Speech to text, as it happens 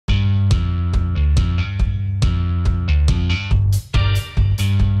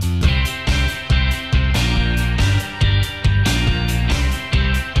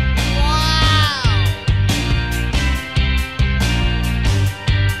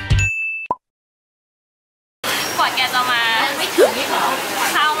แกจะมาไม่ถึง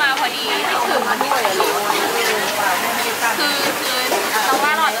เข้ามาพอดีไม่ถึงคือเราว่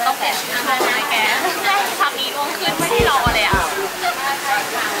าเราจะต้องเปลี่ยนชุดใช่ไหมแกทำนี้วงขึ้นไม่ได้รอเลยอ่ะ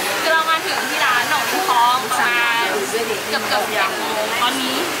คือเรามาถึงที่ร้านหนองคลองมาเกือบ11 โมงตอน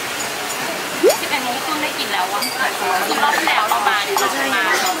นี้11 โมงครึ่งได้กินแล้ววะคือรอบแล้วเรามาเนี่ยเรามา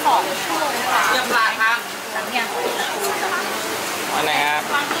2 ชั่วโมงค่ะเยี่ยมมากครับอันไหนครับ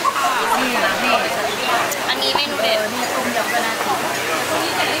นี่นะนี่อันนี้เมนูเด็ดนี่ต้มยำก็น่ากิน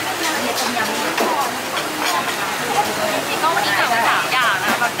นี่ต้มยำจริงๆก็วันนี้เกิดมา3 อย่างน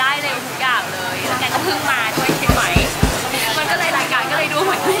ะแบบได้เร็วทุกอย่างเลยแล้วแกก็เพิ่งมาด้วยใช่ไหมมันก็เลยรายการก็เลยดูเห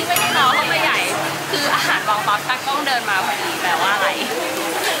มือนที่ไม่ได้น้อยเข้าไปใหญ่คืออาหารบางตอนตั้งกล้องเดินมาพอดีแปลว่าอะไร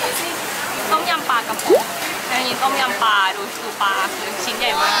ต้มยำปลากระพงอันนี้ต้มยำปลาดูปลาคือชิ้นให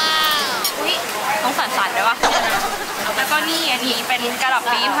ญ่มากอุ้ยต้องสั่นๆด้วยวะแล้วก็นี่อันนี้เป็นกระหล่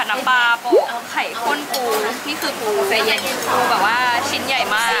ำปีผัดน้ำปลาโปะไข่ข้นปูนี่คือปูใจเย็นปูแบบว่าชิ้นใหญ่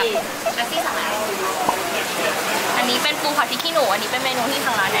มากอันนี้เป็นปูผัดพริกขี้หนูอันนี้เป็นเมนูที่ท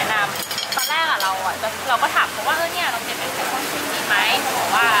างร้านแนะนำตอนแรกอะเราก็ถามเขาว่าเนี่ยเราจะเป็นไข่ข้นปูดีไหมบอก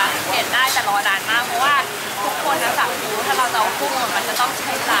ว่าเปลี่ยนได้แต่รอนานมากเพราะว่าทุกคนนะสั่งปูถ้าเราจะเอากุ้งมันจะต้องใ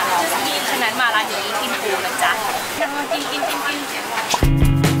ช้เวลารอฉะนั้นมาร้านนี้กินปูนะจ๊ะกิน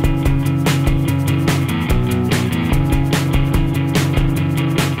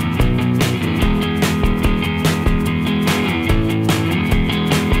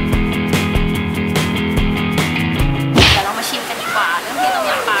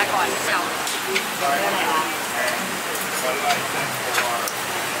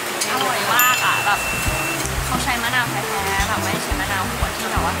อร่อยมากอ่ะแบบเขาใช้มะนาวแท้ๆแบบไม่ใช้มะนาวหัวที่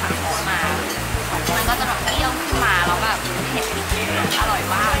แบบว่าถักออกมามันก็จะแบบเปรี้ยวขึ้นมาแล้วแบบเผ็ดอร่อย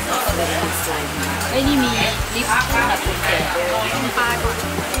มากไอ้นี่มีลิปแบบเป็นแกะปลาก่อน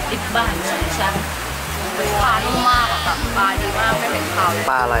ลิปบ้านใช่ปลานุ่มมากแบบปลาดีมากไม่เป็นคาวเลย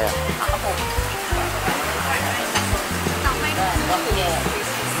ปลาอะไรอ่ะปลากระพง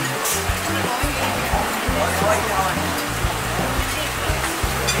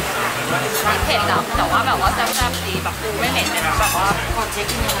เผ็ดอะแต่ว่าแบบว่าแซ่บๆดีแบบปูไม่เหม็นเลยนะแบบว่า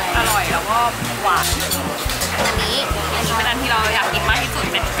อร่อยแล้วก็หวานอันนี้เป็นอันที่เราอยากกินมากที่สุด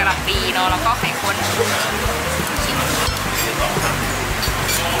เป็นกระหล่ำปีเนาะแล้วก็ไข่ข้น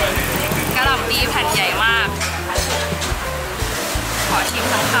กระหล่ำปีแผ่นใหญ่มากขอชิม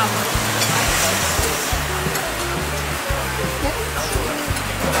ทั้งคำ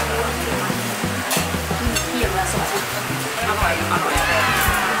อร่อย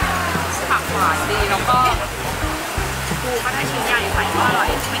ผักหวานดีแล้วก็ปูก็ได้ชิ้นใหญ่ไข่ก็อร่อย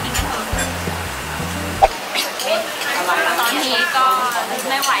ไม่กินกันเถอะตอนนี้ก็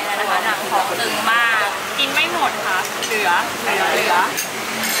ไม่ไหวแล้วนะคะหนังท้องตึงมากกินไม่หมดค่ะเหลือ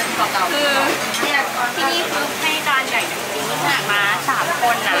คือที่นี่คือให้จานใหญ่จริงๆมา3 ค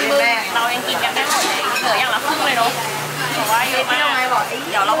นนะเรายังกินกันได้หมดเลยเหลืออย่างละครึ่งเลยเนาะบอกว่าเยอะมาก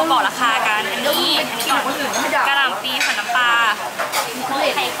เดี๋ยวเรามาบอกราคากันอันนี้ก่อนกระหล่ำปีผัดน้ำปลา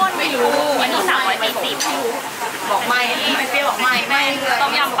ไข่ข้นไม่รู้อันนี้340บอกไม่เปรี้ยวบอกไม่ต้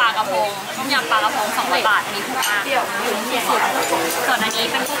มยำปลากระพง200 บาทอันนี้ถูกมากสุดส่วนอันนี้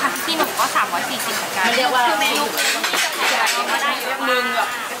เป็นปูผัดขี้หนูก็340เหมือนกันคือเมนูก็ได้เยอะนึงแบบ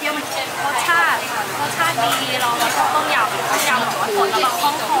เปรี้ยวมันรสชาติดีเราชอบต้มยำแบบว่าสดแล้วแบบคล่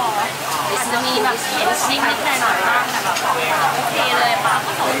องคออาจจะมีแบบเผ็ดนิดหน่อยบ้างแต่แบบโอเคเลยปลา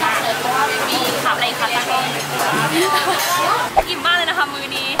ก็สดมากเลยเพราะว่ามีขับอะไรคะตะก้อนอิ่มมากเลยนะคะมื้อ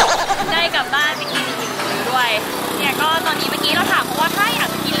นี้ได้กลับบ้านไปกินอีกมื้อด้วยเนี่ยก็ตอนนี้เมื่อกี้เราถามเพราะว่าถ้าอยาก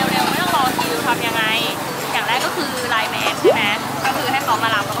จะกินเร็วๆไม่ต้องรอคิวทำยังไงอย่างแรกก็คือไลน์แมนใช่ไหมก็คือให้เขามา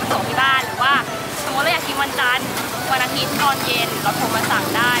รับแล้วก็ส่งที่บ้านหรือว่าสมมติเราอยากกินวันจันทร์วันอาทิตย์ตอนเย็นเราโทรมาสั่ง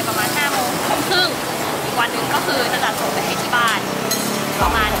ได้ประมาณ5 โมงครึ่งอีกวันหนึ่งก็คือจะจัดส่งไปให้ที่บ้านปร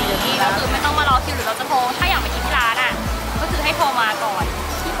ะมาณนี้ก็คือไม่ต้องมารอคิวหรือเราจะโทรถ้าอยากไปกินที่ร้านอ่ะก็คือให้โทรมาก่อน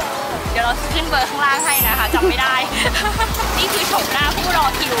เดี๋ยวเราขึ้นเบอร์ข้างล่างให้นะคะจำไม่ได้ นี่คือชมหน้าผู้รอ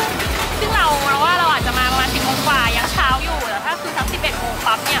คิวซึ่งเราว่าเราอาจจะมาประมาณ10 โมงกว่ายังเช้าอยู่แต่ถ้าคือทั้ง11 โมง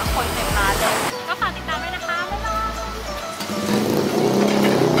ปั๊บเนี่ยคนเต็มร้านเลยก็ฝากติดตามด้วยนะคะบ๊ายบาย